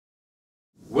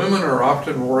Women are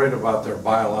often worried about their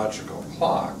biological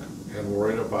clock and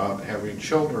worried about having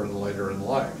children later in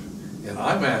life. And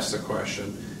I'm asked the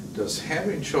question, does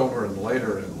having children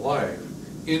later in life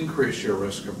increase your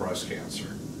risk of breast cancer?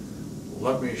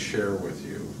 Let me share with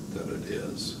you that it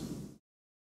is.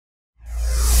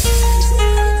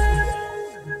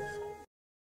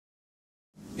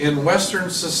 In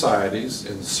Western societies,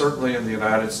 and certainly in the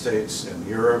United States and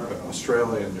Europe and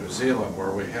Australia and New Zealand, where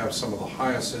we have some of the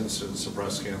highest incidence of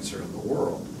breast cancer in the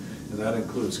world, and that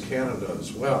includes Canada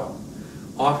as well,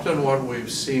 often what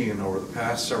we've seen over the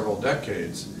past several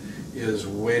decades is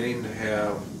waiting to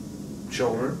have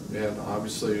children and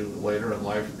obviously later in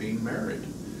life being married.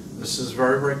 This is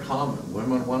very, very common.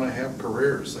 Women want to have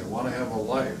careers, they want to have a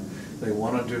life, they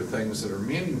want to do things that are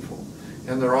meaningful.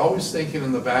 And they're always thinking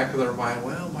in the back of their mind,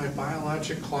 well, my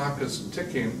biologic clock is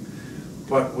ticking,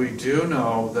 but we do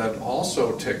know that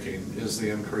also ticking is the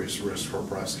increased risk for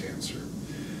breast cancer.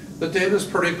 The data is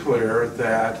pretty clear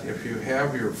that if you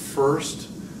have your first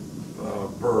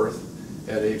birth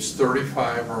at age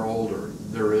 35 or older,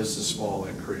 there is a small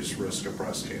increased risk of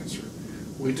breast cancer.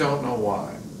 We don't know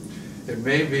why. It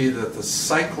may be that the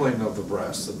cycling of the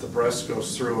breast, that the breast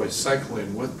goes through a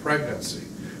cycling with pregnancy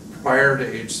prior to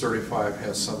age 35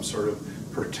 has some sort of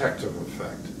protective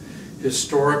effect.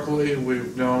 Historically,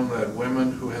 we've known that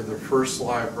women who had their first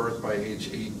live birth by age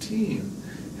 18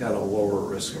 had a lower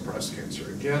risk of breast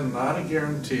cancer. Again, not a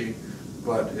guarantee,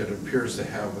 but it appears to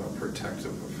have a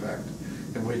protective effect,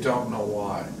 and we don't know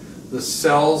why. The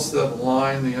cells that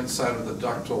line the inside of the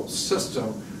ductal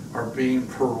system are being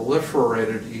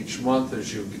proliferated each month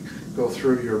as you go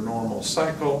through your normal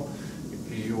cycle.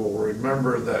 You will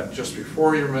remember that just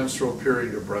before your menstrual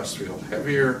period, your breasts feel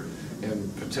heavier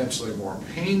and potentially more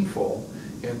painful,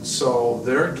 and so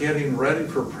they're getting ready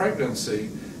for pregnancy,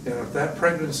 and if that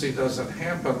pregnancy doesn't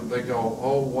happen, they go,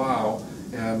 oh wow,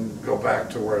 and go back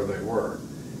to where they were.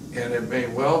 And it may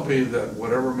well be that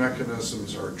whatever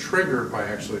mechanisms are triggered by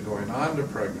actually going on to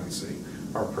pregnancy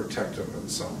are protective in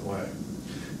some way.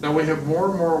 Now we have more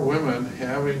and more women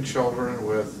having children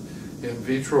with in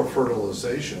vitro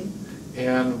fertilization,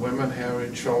 and women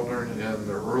having children in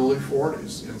their early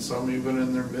 40s, and some even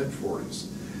in their mid-40s.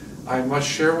 I must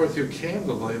share with you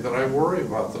candidly that I worry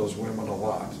about those women a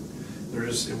lot.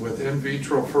 With in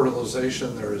vitro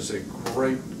fertilization, there is a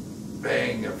great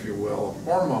bang, if you will, of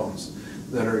hormones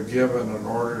that are given in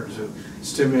order to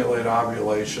stimulate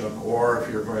ovulation, or if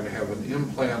you're going to have an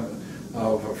implant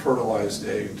of a fertilized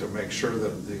egg to make sure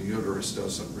that the uterus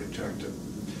doesn't reject it.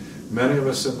 Many of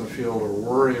us in the field are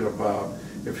worried about,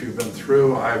 if you've been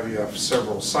through IVF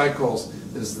several cycles,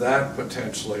 is that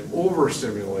potentially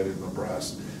overstimulating the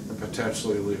breast and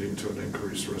potentially leading to an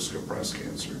increased risk of breast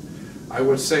cancer? I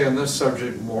would say on this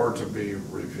subject more to be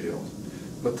revealed.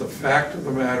 But the fact of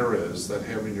the matter is that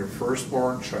having your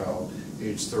firstborn child,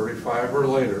 age 35 or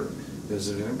later, is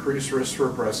an increased risk for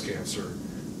breast cancer.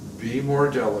 Be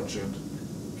more diligent,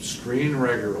 screen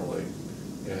regularly,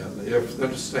 and if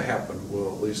that is to happen,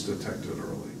 we'll at least detect it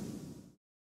early.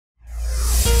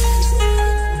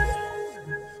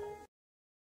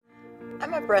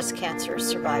 I'm a breast cancer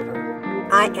survivor.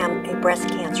 I am a breast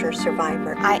cancer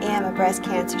survivor. I am a breast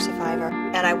cancer survivor.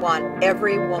 And I want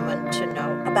every woman to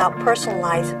know about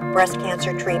personalized breast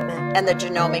cancer treatment and the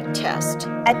genomic test.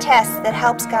 A test that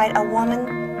helps guide a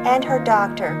woman and her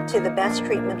doctor to the best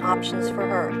treatment options for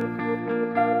her.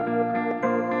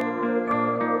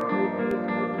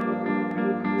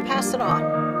 Pass it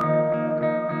on.